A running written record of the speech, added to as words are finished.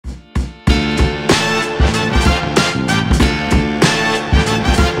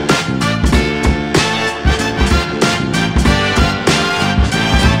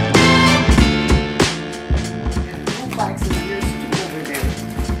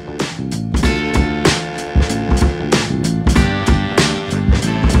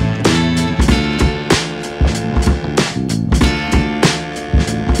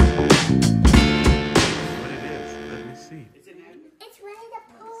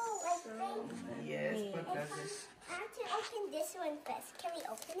Yes, but does it? I have to open this one first. Can we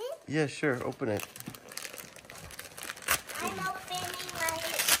open it? Yeah, sure. Open it. I'm opening my...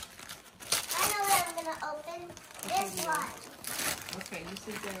 I know what I'm going to open. This one. Okay, you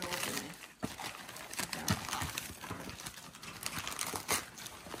sit there and open it.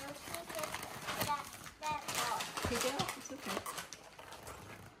 I'll take it that off. Take it off. It's okay.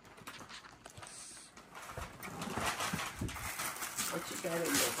 What you got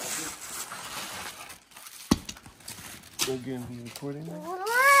in there, Bobby? We're going to be recording now?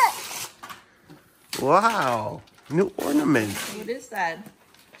 Look! Wow. New ornament. What is that?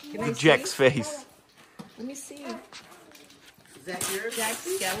 Can I Jack's see? face. Let me see. Is that yours? Jack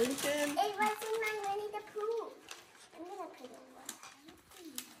Skellington? It wasn't my Winnie the Pooh. I'm going to put it away.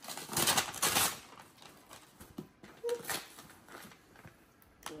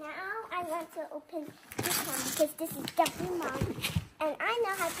 Now I want to open this one because this is definitely mine. And I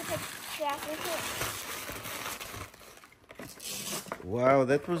know how to put trash in here. Wow,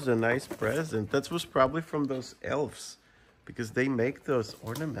 that was a nice present. That was probably from those elves because they make those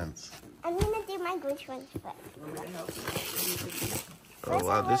ornaments. I'm going to do my Grinch one first. Oh,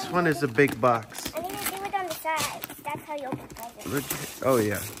 wow, this one is a big box. I'm going to do it on the side. That's how you open presents. Look. Oh,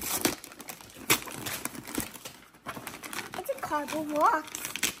 yeah. It's a cardboard box.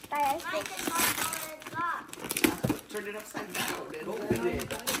 But I think it's cardboard box. Turn it upside down and open it.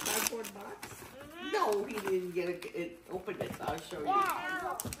 Cardboard box? No, he didn't get it. Open it. I'll show you.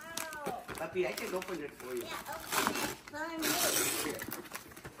 Yeah. Papi, I can open it for you. Yeah, open it. Here.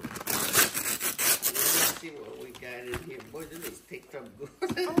 Let's see what we got in here. Boy, this take some good.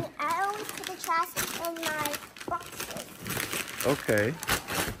 I always put the trash in my boxes. Okay.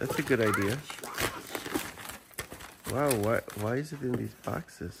 That's a good idea. Wow, why is it in these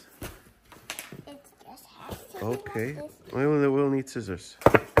boxes? It just has to be Okay. like this. We'll need scissors.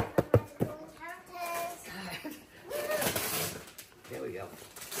 There we go.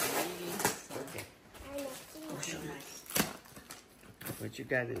 Okay. What you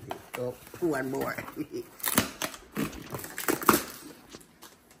got in here? Oh, one more.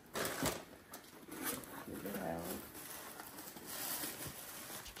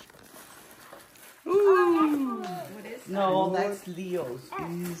 No, that's Leo's.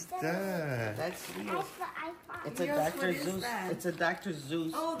 Who's that? That's Leo's. That's what I thought. It's a Leo's, Dr. what is Zeus. that? It's a Dr.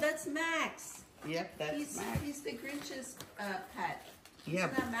 Zeus. Oh, that's Max. Yep, that's Max. He's the Grinch's pet.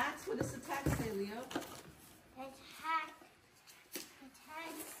 Yep. Isn't that Max? What does the tag say, Leo? The tag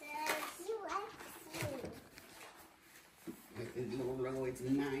says, you like you. No, it's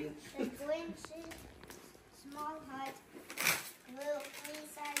 9. The Grinch's small hut will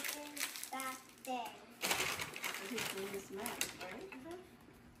recycle back there. His name is Max, right?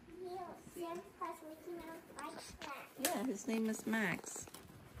 Santa Claus Mickey Mouse likes that. Yeah, his name is Max.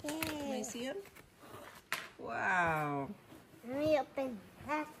 Can I Yay. see him? Wow. Let me open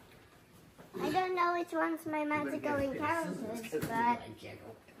that. I don't know which one's my magical encounters, but let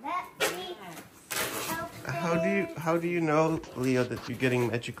me open. How do you know, Leo, that you're getting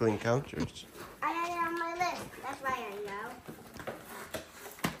magical encounters? I had it on my list. That's why I know.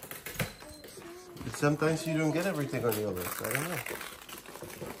 But sometimes you don't get everything on your list. I don't know.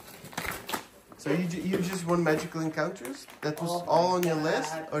 So you just won magical encounters? That was all on your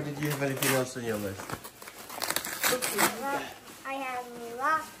list, or did you have anything else on your list? I have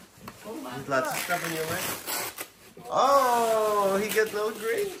lots. There's lots of stuff on your list. Oh, he got little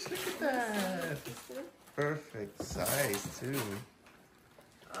Grinch. Look at that. Perfect size too.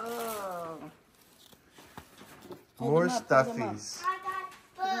 Oh. More hold 'em stuffies. I got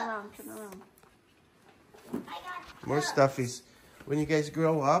books. Turn around. I got More stuffies. When you guys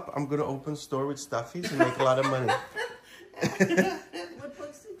grow up, I'm gonna open a store with stuffies and make a lot of money. What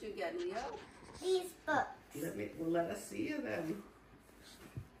books did you get, Leo? these books. Let us see you then.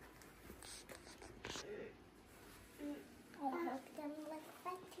 I hope them look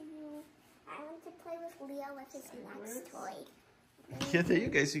like you. I want to play with Leo with his next toy. Yeah, there you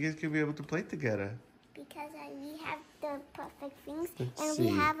guys can be able to play together. Because we have the perfect things Let's and see. we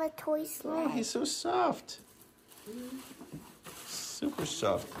have a toy Oh, sled. he's so soft. Super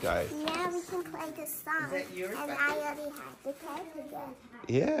soft guy. Now we can play the song. Is that yours, And Becky? I already have the tag again.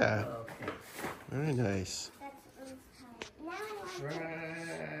 Yeah, Okay. very nice. That's now I want to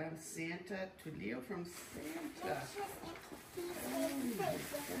From Santa to Leo from Santa.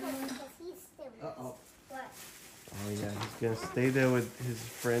 Uh-oh. What? Oh yeah, he's gonna stay there with his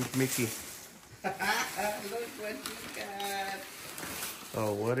friend Mickey. Look what you got.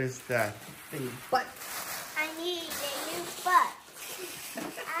 Oh, what is that? The butt. I need a new butt.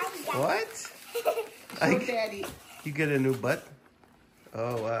 I got What? Show Daddy. You get a new butt?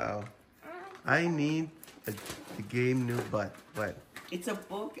 Oh wow. I need a game new butt. What? It's a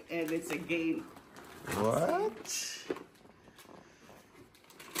book and it's a game. What?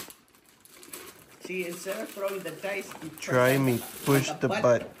 See, instead of throwing the dice, you Try me. Push like a the butt.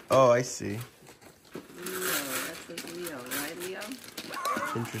 butt. Oh, I see. Leo, that's with Leo, right, Leo?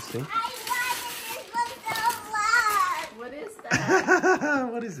 Interesting. I wanted this one so much. What is that?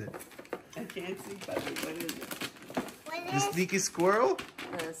 What is it? I can't see, puppy. What is it? What The is sneaky squirrel?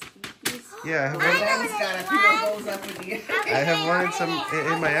 The sneaky Yeah, I have My one, daddy's got a few of those up in the How air. can I have one in open some it? in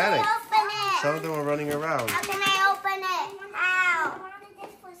How my can I attic. open it? Some of them are running around. How can I open it? How?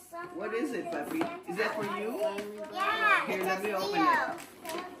 What is it, puppy? Is that for you? Yeah. Here, it let says me open Leo.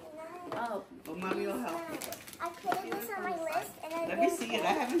 Oh, Oh, mommy will help you. I put this on my list and I Let me see it. I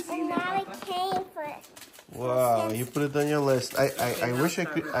haven't seen and it, now it Papa. came for it. Wow, you put it on your list. I wish I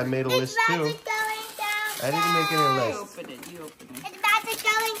could. I made a list It's too. magic going down. I didn't make any you list. open it, you open it. It's magic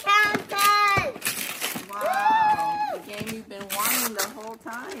going countdown. Wow, the game you've been wanting the whole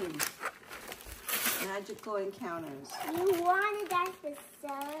time. Magical encounters. You wanted that for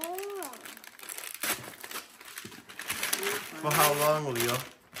so long. For how long, Leo?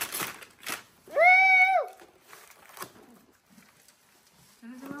 Woo!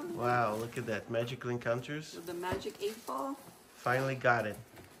 Wow, look at that. Magical encounters. With the magic 8-ball. Finally got it.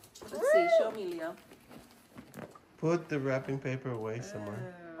 Let's see, show me, Leo. Put the wrapping paper away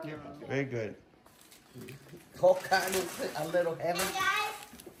somewhere. Very good. All kind of a little heaven. You guys,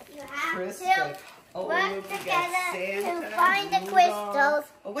 you have Tristan. to Oh, work look, we got together Santa, to find the Rudolph. crystals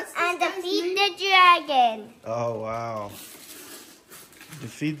Oh, what's this and guy's defeat name? the dragon. Oh, wow.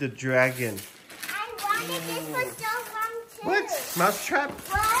 Defeat the dragon. I wanted this for so long too. What? Mousetrap?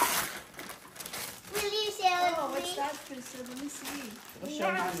 What? Will you show Oh, what's me? that, Tristan? Let me see. Well,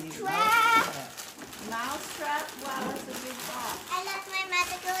 show mommy. Trap. Mousetrap? Wow, that's a big box. I love my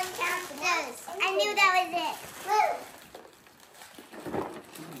magical encounters. I knew that was it. Woo!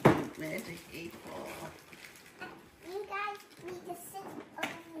 Magic 8-ball. You guys need to sit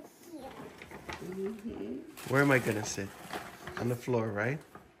over here. Where am I going to sit? On the floor, right?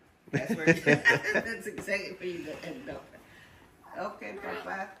 That's where that's exactly where you end up. Okay,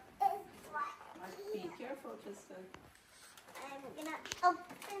 Papa. Be careful, Tristan. I'm gonna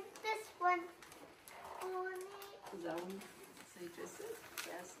open this one for me. Is that one? Say Tristan?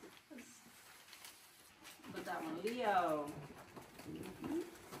 Yes, it is. Put that one, Leo.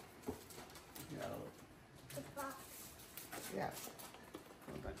 No. The box. Yeah.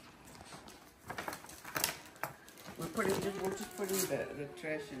 Hold on. We're just putting the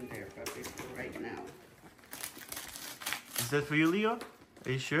trash in there, puppy, for right now. Is that for you, Leo?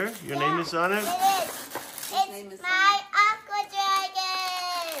 Are you sure? Your Yeah, name is on it? It is. name is It's my aqua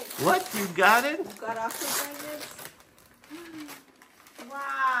dragon. What? You got it? You got aqua dragons?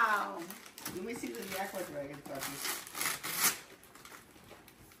 Wow. Let me see the aqua dragon, puppy.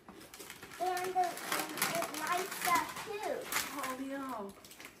 And it lights up too. Oh, Leo.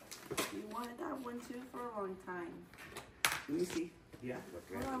 You wanted that one too for a long time. Let me see. Yeah, aqua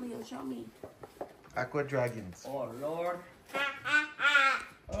Hold dragon. on, Leo, show me. Aqua dragons. Oh, Lord.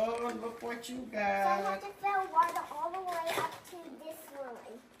 Oh, look what you So I have got. to fill water all the way up to this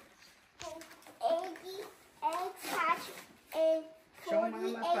line. Eggs hatch in Show Mama,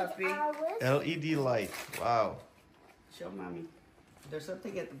 48 puppy. hours. LED light. Wow. Show mommy. There's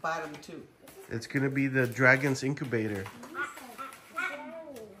something at the bottom, too. It's going to be the dragon's incubator.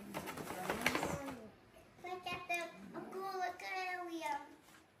 Look at the look area.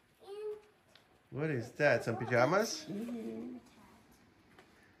 What is that? Some pajamas?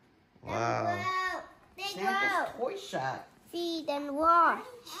 Wow. They grow. Santa's toy shop. Feed and wash.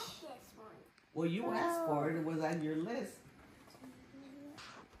 Well, you asked for it. It was on your list.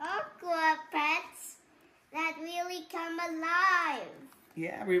 Aqua pets that really come alive.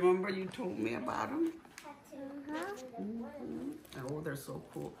 Yeah, remember you told me about them? Uh-huh. Oh, they're so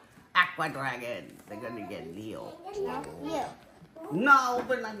cool. Aqua Dragon. They're gonna get Leo. You. No,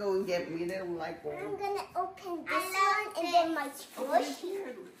 they're not gonna get me. They don't like I'm them. gonna open this one and then my Over squish.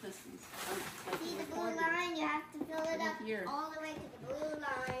 here, listen. See the blue line? You have to fill it up Here. all the way to the blue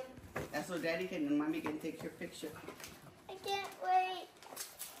line. That's so Daddy can and Mommy can take your picture. I can't wait.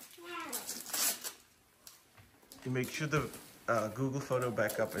 Now. You make sure the Google photo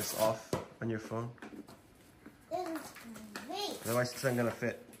backup is off on your phone. This is great. Otherwise, it's not going to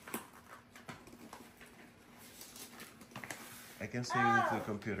fit. I can see you into the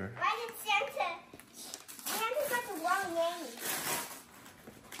computer. Why did Santa got the wrong name.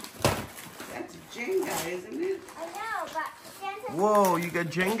 That's Jenga, isn't it? I know, but Santa... Whoa, you got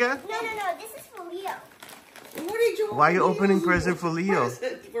Jenga? No, this is for Leo. What did you Why are you opening present for Leo?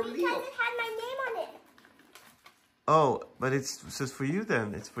 Present for Because Leo. it had my Oh, but it says for you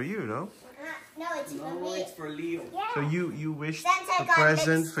then. It's for you, no? No, it's for No, me. it's for Leo. Yeah. So you wished Santa a got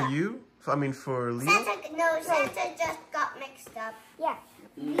present mixed for up. you? For Leo? Santa just got mixed up. Yeah.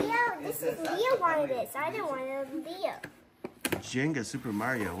 Leo, this is Leo wanted this. I didn't want it Leo. Jenga Super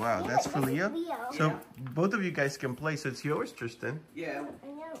Mario. Wow, Yeah, that's for this is Leo? Leo. So Yeah. both of you guys can play, so it's yours, Tristan. Yeah. I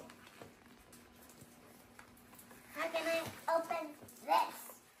know. How can I open this?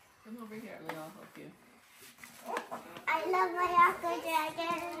 Come over here, Leo. I'll help you. I love my Aqua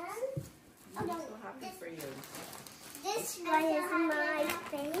Dragons. I'm so happy for you. This one is my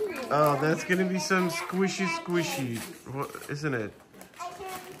favorite. Oh, that's gonna be some squishy. What, isn't it? I can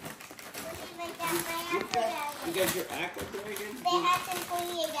make that my Aqua You Dragon. got your aqua dragon? They have to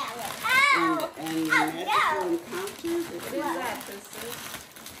fully that way. And, Ow! and your Oh, magical no! encounters? What is that, Tristan?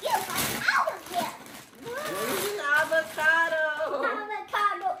 You come out of here! Avocado!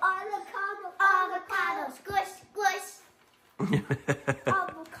 Avocado, squish,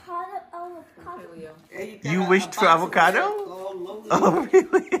 avocado. Okay, Leo. Yeah, You got wished a for box of avocado? all loaded. Oh,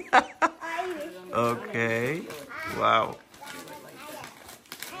 really? I wish Okay. Wow.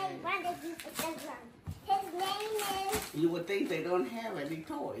 I wanted you to get one. His name is. You would think they don't have any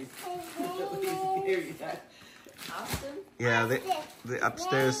toys. His name Here is. you got. Austin? Yeah, the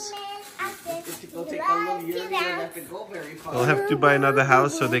upstairs. If you go take a little year, you don't have to go very far. They'll have to buy another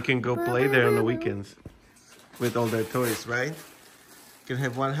house so they can go play there on the weekends with all their toys, right? You can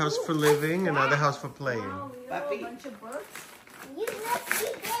have one house for living, another house for playing. Wow, Leo, Papi. a bunch of books? You must be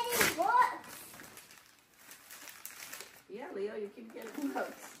getting books. Yeah, Leo, you keep getting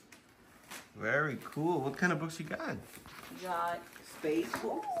books. Very cool. What kind of books you got? You got Space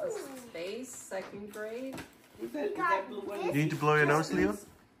books? Space, second grade, Is that blue one? Do you need to blow your nose, Leo?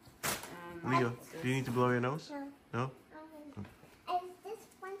 and Leo, do you need to blow your nose? No? Is this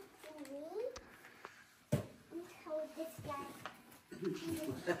one for me? Hold this guy.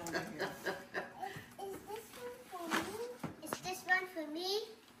 Is this one for me?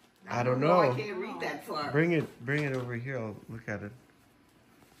 I don't I know. can't read that far. Bring it over here. I'll look at it.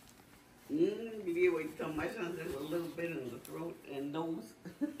 You wait till my son there's a little bit in the throat and nose.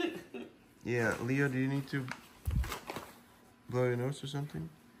 Yeah, Leo, do you need to blow your nose or something?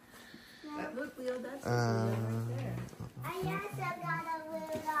 look, Leo, that's Leo right there. I also got a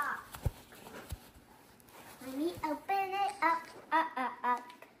lid up. Let me open it up.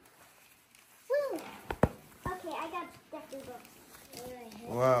 Woo! Okay, I got different books.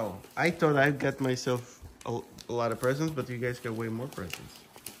 Wow. I thought I got myself a lot of presents, but you guys got way more presents.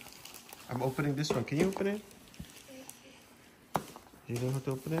 I'm opening this one. Can you open it? You know how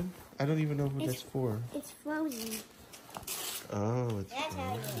to open it? I don't even know who that's for. It's frozen. Oh, it's That's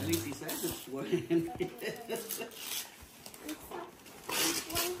how it At least he says it's for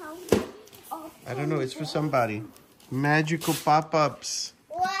I don't know. It's for somebody. Magical pop-ups.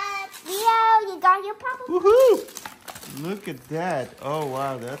 What? Leo, you got your pop-up? Woohoo! Look at that. Oh,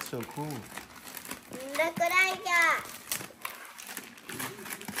 wow. That's so cool. Look what I got.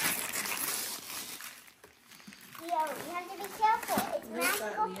 Leo, you have to be careful. It's Where's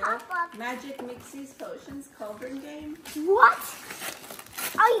that, magical Leo? pop-up. Magic Mixies Potions Cauldron Game. What?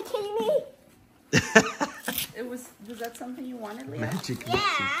 Are you kidding me? Was that something you wanted, Leo? Magic Yeah.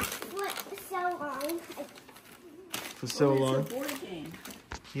 Mixie. What? So long. For so long. It's a board game.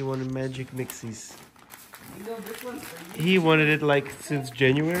 He wanted Magic Mixies. You know, this one's for you. He wanted it like since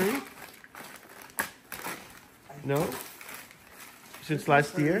January? No? Since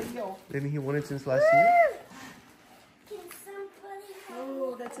last year? Didn't he want it since last year? Can somebody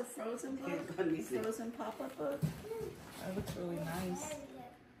Oh, that's a Frozen book? Let me see. Frozen pop-up book? That looks really nice.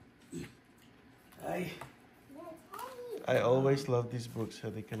 I always love these books, how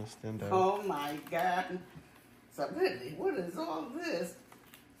they kind of stand out. Oh my God. Somebody, what is all this?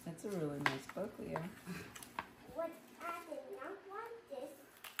 That's a really nice book, Leo. What? I did not want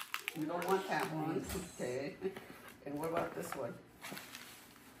this. You don't want that one. Okay. And what about this one?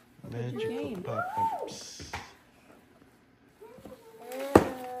 Magical game? pop-ups.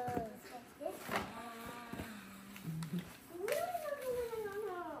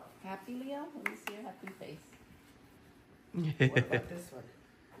 Happy, Leo? Let me see your happy face. What about this one?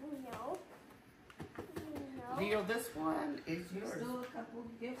 No. No. Leo, this one is There's yours. still a couple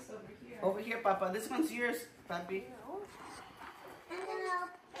of gifts over here. Over here, Papa. This one's yours, Papi. No. I'm gonna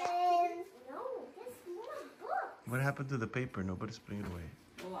open. No, there's more books. What happened to the paper? Nobody's putting it away.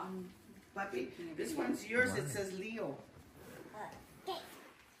 Well, I'm Papi, this one's yours. It says Leo. Okay.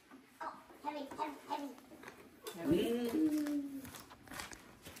 Oh, heavy. Mm.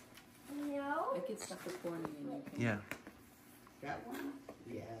 No. I could stuff the corn in you. Okay? Yeah. That one?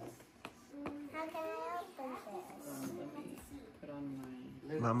 Yes. How can I open this?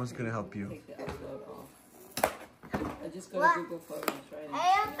 Mama's gonna help you. Take the upload off. I just go to Google Photos, right? I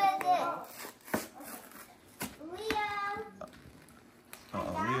opened it. Leo.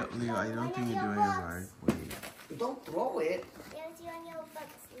 Oh, Leo, I don't think you're doing it right. Wait. Don't throw it. There's your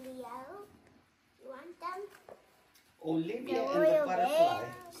books, Leo. You want them? Olivia and the royal butterfly.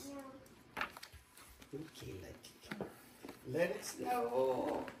 bears. No. Okay, let it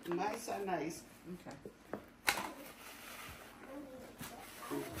snow. Mice are nice. Okay.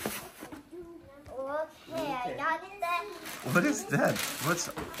 Okay, I got it then. What is that?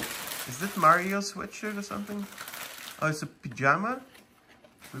 Is that Mario sweatshirt or something? Oh, it's a pajama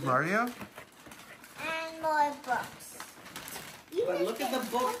with Mario? And more books. But look at the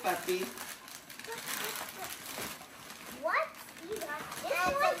book, Papi. What? You got this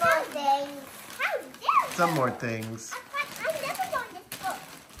and some more things. How dare you? Some more things. I never got this book.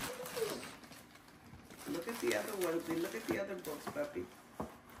 Look at the other ones. Look at the other books, Papi.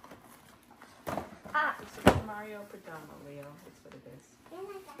 Ah. It's a Mario pajama, Leo. That's what it is.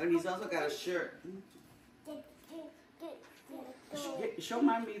 And he's also got a shirt. Show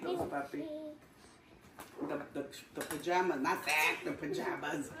mommy those, Papi. The pajamas, not that, the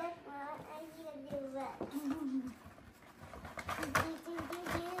pajamas.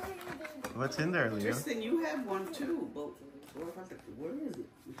 What's in there, Leo? Tristan, you have one too, but where is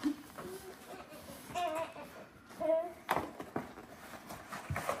it?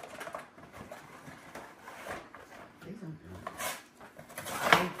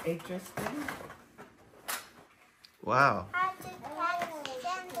 Hey, Tristan. Wow. How to catch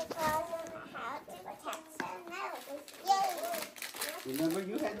Santa Claus and how to catch Santa. Yay! Remember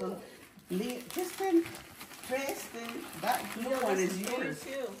you had the Tristan, that blue one is yours.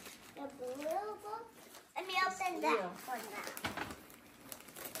 Too. The blue book. Let me open that for now.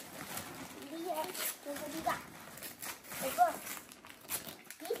 Here, what have you got? The books.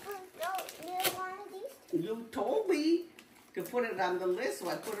 People don't really want these. You told me to put it on the list, so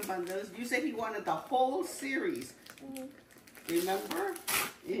I put it on the list. You said he wanted the whole series. Remember?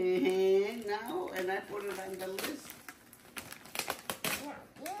 And now, and I put it on the list.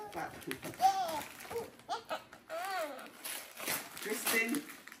 Tristan,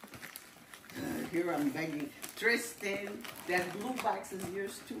 here I'm begging. Tristan, that blue box is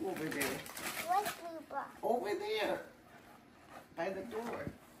yours too over there. What blue box? Over there, by the door.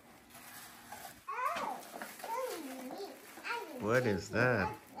 Oh, What is that?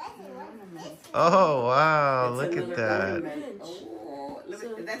 Oh, wow. It's Look at another that. ornament. Oh, look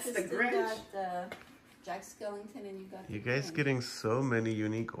So at, that's the Tristan Grinch. got Jack Skellington and you got You the guys Grinch. getting so many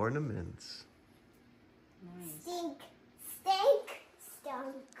unique ornaments. Nice. Stink, steak,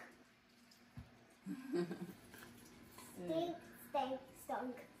 stunk. Stink, stank,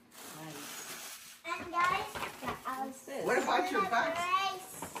 stunk. Nice. And guys, What's this? What about your box?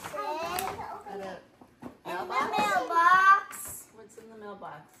 Got a In the mailbox? mailbox. What's in the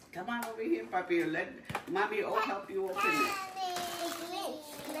mailbox? Come on over here, Papi. Let Mommy help you open it.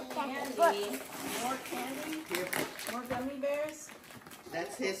 Look at the Candy. book. More candy? Here, More gummy bears?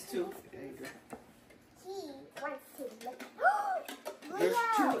 that's his too. There you go. He wants to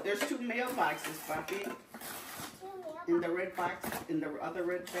look. There's two mailboxes, Papi. In the red box, in the other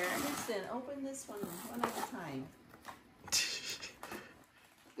red bag. Tristan, open this one at a time.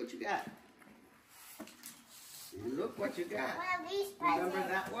 What you got? Look what you got. One of these Remember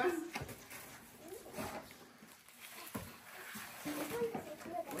presents. that one?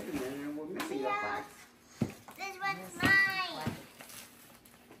 Wait a minute, we're missing a box. This one's mine.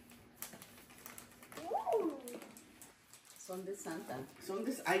 Ooh. Son de Santa. So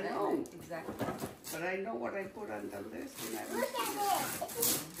this, I know, Exactly. but I know what I put on the list. And I Look at it. It's a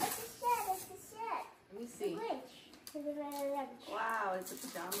shirt. It's a shirt. Let me The see. Grinch. It's a Grinch. Wow, it's a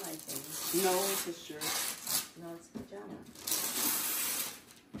pajama, I think. No, it's a shirt. No, it's a pajama.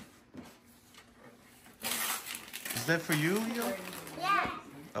 Is that for you, Leo? Yeah.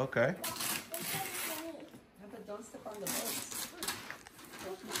 Okay. This one's for me. Yeah, but don't step on the boats.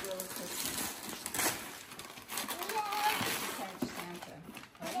 Don't you feel like catch Santa.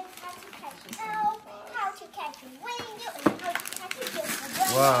 Right? How to catch a window and how to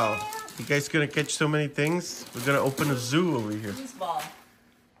catch a Wow. You guys gonna catch so many things? We're gonna open a zoo over here. Foosball.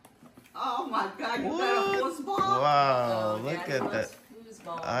 Oh my God, you got a football? Wow, Oh, look Daddy at loves that.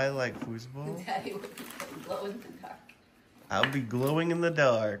 Foosball. I like foosball. Daddy would be glow in the dark. I'll be glowing in the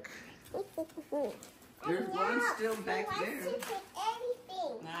dark. There's one still back there. He wants to pick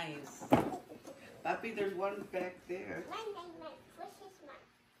anything. Nice. Papi, there's one back there. Mine. What's his mine?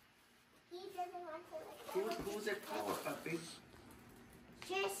 He doesn't want to look. Who's it for, Papi?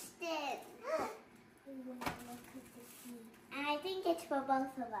 Tristan. And I think it's for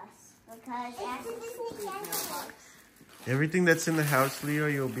both of us because that's a Disney candle box. Everything that's in the house, Leo,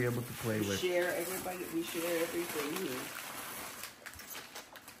 you'll be able to play with. We share everything here.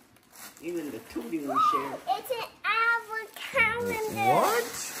 Even the tooting we share. It's an advent calendar.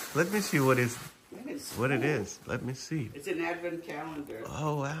 What? Let me see what it is. Let me see. It's an advent calendar.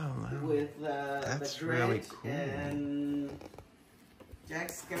 Oh, wow. With That's the really Grinch cool. and Jack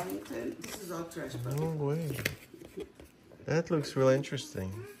Skellington. This is all trash, No buddy. way. That looks really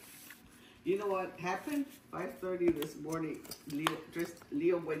interesting. You know what happened? 5:30 this morning.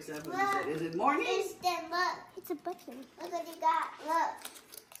 Leo wakes up and he said, "Is it morning?" Tristan, look. It's a button. Look what he got. Look.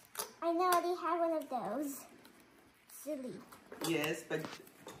 I know they had one of those. Silly. Yes, but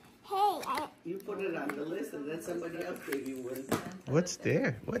Hey, you put it on the list and then somebody else gave you one. What's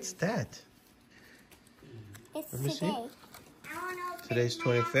there? What's that? it's Let me today. see. I want to open Today's my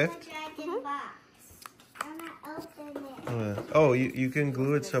 25th? Dragon box. I'm not opening it. Oh, you can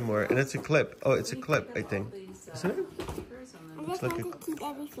glue it somewhere. And it's a clip. Oh, it's a clip, I think. Isn't it? I just like want to keep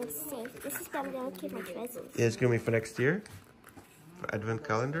everything safe. This is where I'm going to keep my presents. Yeah, it's going to be for next year. For Advent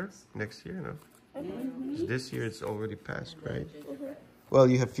calendar. Next year, no? 'Cause this year it's already passed, right? Well,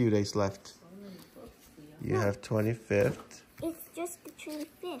 you have a few days left. You have 25th. It's just the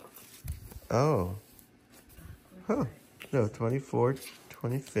 25th. Oh. Huh. No, 24th,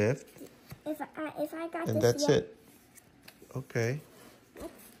 25th. If I got And this that's yet, it. Okay.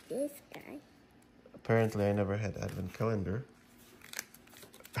 What's this guy? Apparently I never had Advent calendar.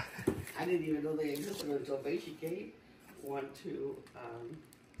 I didn't even know they existed until Bashi gave one to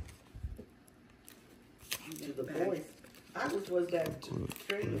the boys. Ours was that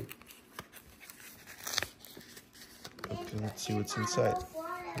training. Okay, let's see what's inside.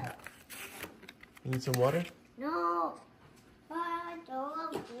 Water. You need some water? No. Bottle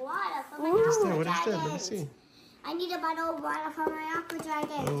of water for my What is that? aqua What is that? Let me dragons. see. I need a bottle of water for my aqua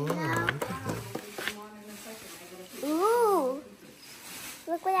dragon. Oh, You know? look at that. Ooh.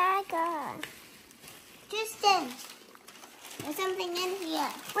 Look what I got. Tristan. There's something in here.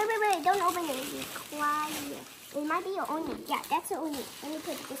 Wait. Don't open it. Be quiet. It might be your onion. Yeah, that's an onion. Let me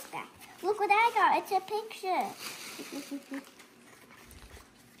put this back. Look what I got. It's a picture.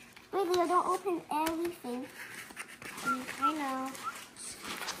 Wait, Leo, don't open everything. I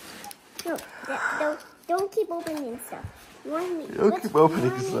know. No, don't keep opening stuff. You want me, Don't keep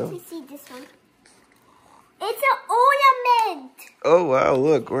opening you stuff. want me to see this one? It's an ornament. Oh, wow,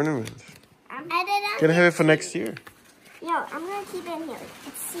 look, ornaments. Gonna have it for next year. No, I'm gonna keep it in here.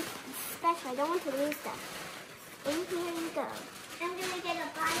 It's special. I don't want to lose that. And here you go. I'm gonna get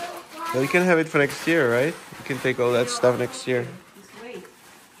a bottle of water. Well, you can have it for next year, right? You can take all that stuff next year. Just wait.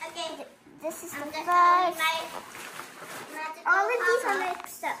 Okay, this is the first. All of these are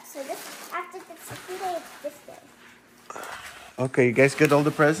mixed up. So this after today, it's this day. Okay, you guys get all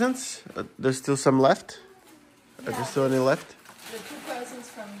the presents? There's still some left? Are there still any left? The 2 presents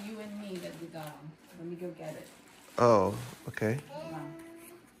from you and me that we got them. Let me go get it. Oh, okay.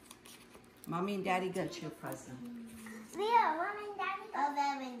 Mommy and Daddy got you a present. Leo, Mommy and Daddy of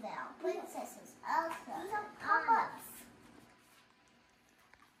Avondale. Princesses. Also. These are pop-ups.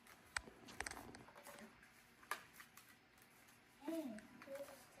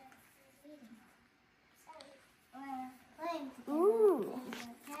 Ooh.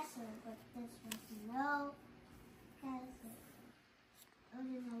 Castle, but this was no castle. Oh,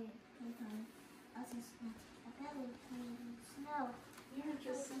 you know, also a belly clean snow.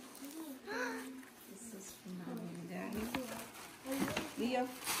 This is from Mommy and Daddy. Leo,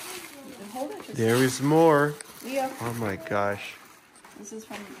 hold it. There is more. Leo, Oh my gosh. this is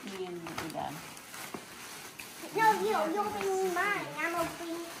from me and your dad. No, you open mine. I'm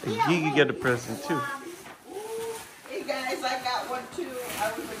opening. And you can get a present too. Hey guys, I got one too.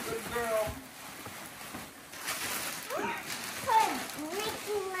 I was a good girl.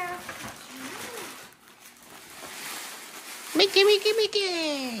 Mickey Mouse. Mickey!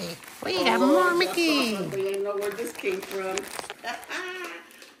 We got more Mickey! We didn't know where this came from.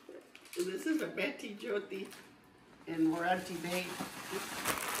 This is a Betty Jyoti and Moranti Bay.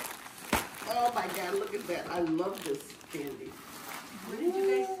 Oh my God, look at that. I love this candy. Do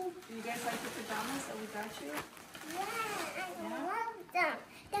you guys like the pajamas that we got you? Yeah, I love them.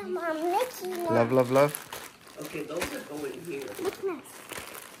 They're my Mickey ones. Love, love, love. Okay, those are going here, Look nice.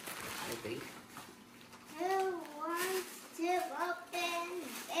 I think. Who wants to open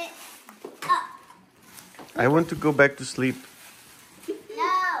it up? I want to go back to sleep.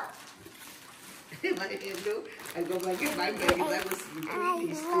 No. If I didn't do, I go back in my bed. That was I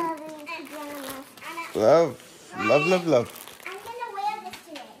completely stupid. love these pajamas. Love. Love, love, love. I'm gonna wear this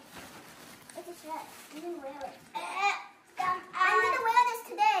today. It's a shirt. You can wear it. I'm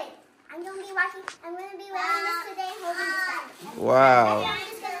Wow. I'm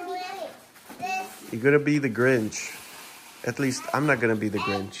just gonna be this. You're gonna be the Grinch. At least I'm not gonna be the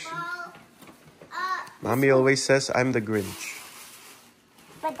Grinch. Mommy always says I'm the Grinch.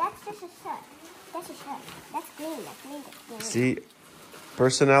 But that's just a shirt. That's a shirt. That's green. That's green. That's green. See,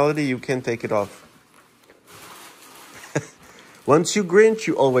 personality, you can take it off. Once you Grinch,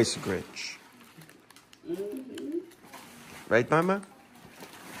 you always Grinch. Right, Mama?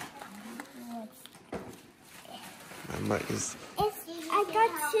 Mama is I got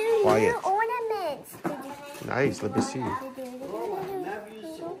two quiet. new ornaments. Nice. Let me see. Oh, I love you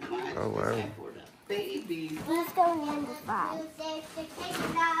so much. Oh, wow. For the baby. These go in this box.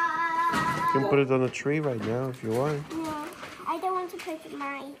 You can put it on a tree right now if you want. No, I don't want to put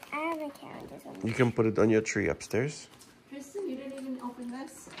my avatar on this one. You can put it on your tree upstairs. Tristan, you didn't even open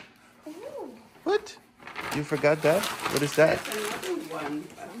this. Ooh. What? You forgot that? What is that? That's another one,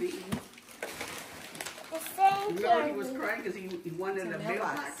 puppy. The same Remember he was candy. crying because he wanted a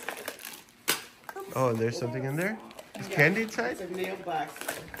mailbox. Oh, and there's something in there? Is candy inside? It's a mailbox.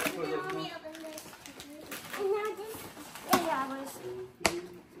 For the- And now this 8 hours.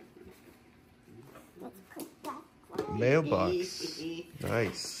 Let's put that one. Mailbox.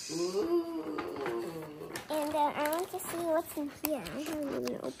 Nice. Ooh. And I want to see what's in here. I haven't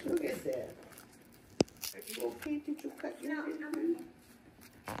even opened Look it. at that. Are you okay? Did you cut your hair?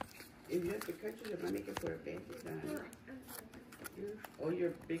 If you have to cut your hair, let me get put a bandage on. Oh, you're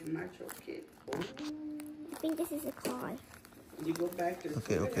a big macho kid. Oh. I think this is a car. You go back to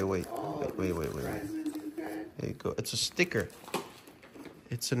Okay, wait. Wait. There you go. It's a sticker.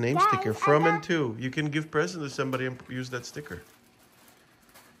 It's a name Guys, sticker I from and got- to. You can give present to somebody and use that sticker.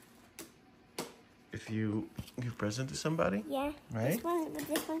 If you give present to somebody, Yeah. Right? This one, but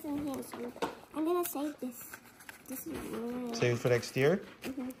this one's in here. So I'm gonna save this. This is mine. save it for next year.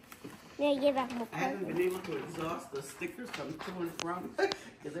 Yeah, give out more I haven't presents. been able to exhaust the stickers from to and from.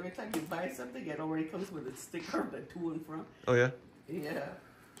 Because every time you buy something, it already comes with a sticker, the to and from. Oh yeah. Yeah.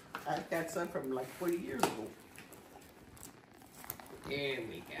 I've got some from like 20 years ago. Here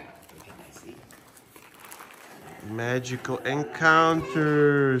we go. What can I see? Magical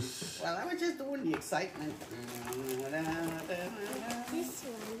encounters. Well, I was just doing the excitement. This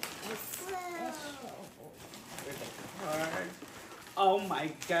one is special. There's a card. Oh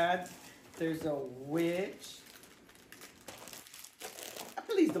my God. There's a witch.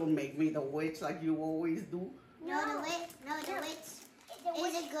 Please don't make me the witch like you always do. No, the witch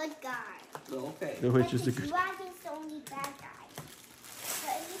is a good guy. Okay. The witch is a good. Dragon's the only bad guy.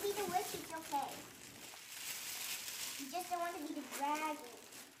 But if you be the witch, it's okay. You just don't want to be the dragon.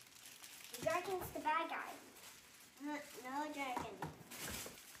 The dragon's the bad guy. No dragon.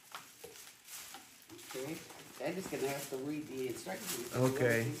 Okay. I'm just gonna have to read the instructions.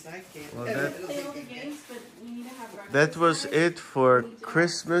 Okay. I can't. Well, that- Play all the games, but we need to have breakfast. That was it for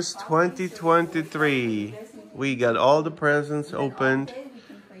Christmas 2023. We got all the presents opened, We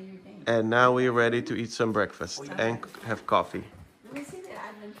can play your game. and now we're ready to eat some breakfast and have coffee. Let me see the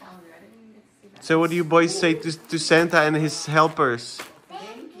advent calendar. I didn't even get to see that. So what do you boys say to Santa and his helpers?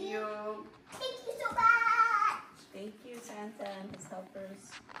 Thank you. Thank you so much. Thank you, Santa and his helpers.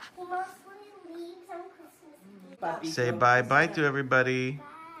 He mostly leaves on Christmas. Papi. Say bye-bye to everybody. Bye.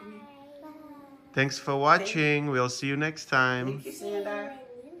 Thanks for watching. We'll see you next time. Thank you, Santa.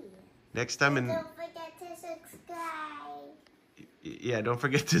 Next time in... Don't forget to subscribe. Yeah, don't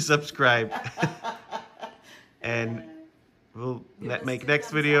forget to subscribe. And we'll make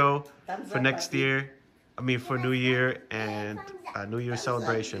next video for next year. I mean for New Year and a New Year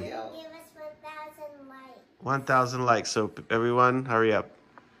celebration. Give us 1,000 likes. 1,000 likes. So everyone, hurry up.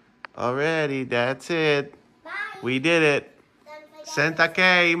 Alrighty, that's it. Bye. We did it. Don't forget Santa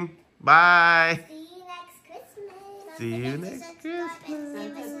came. Bye. See you next Christmas. Don't See you forget to next subscribe and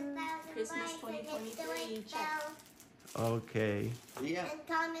give us 1,000 Christmas likes and hit the 2023 like check. bell. Okay. Yeah. And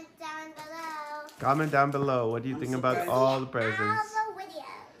comment down below. Comment down below. What do you think about all the presents? All the videos.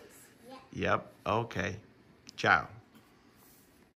 Yeah. Yep. Okay. Ciao.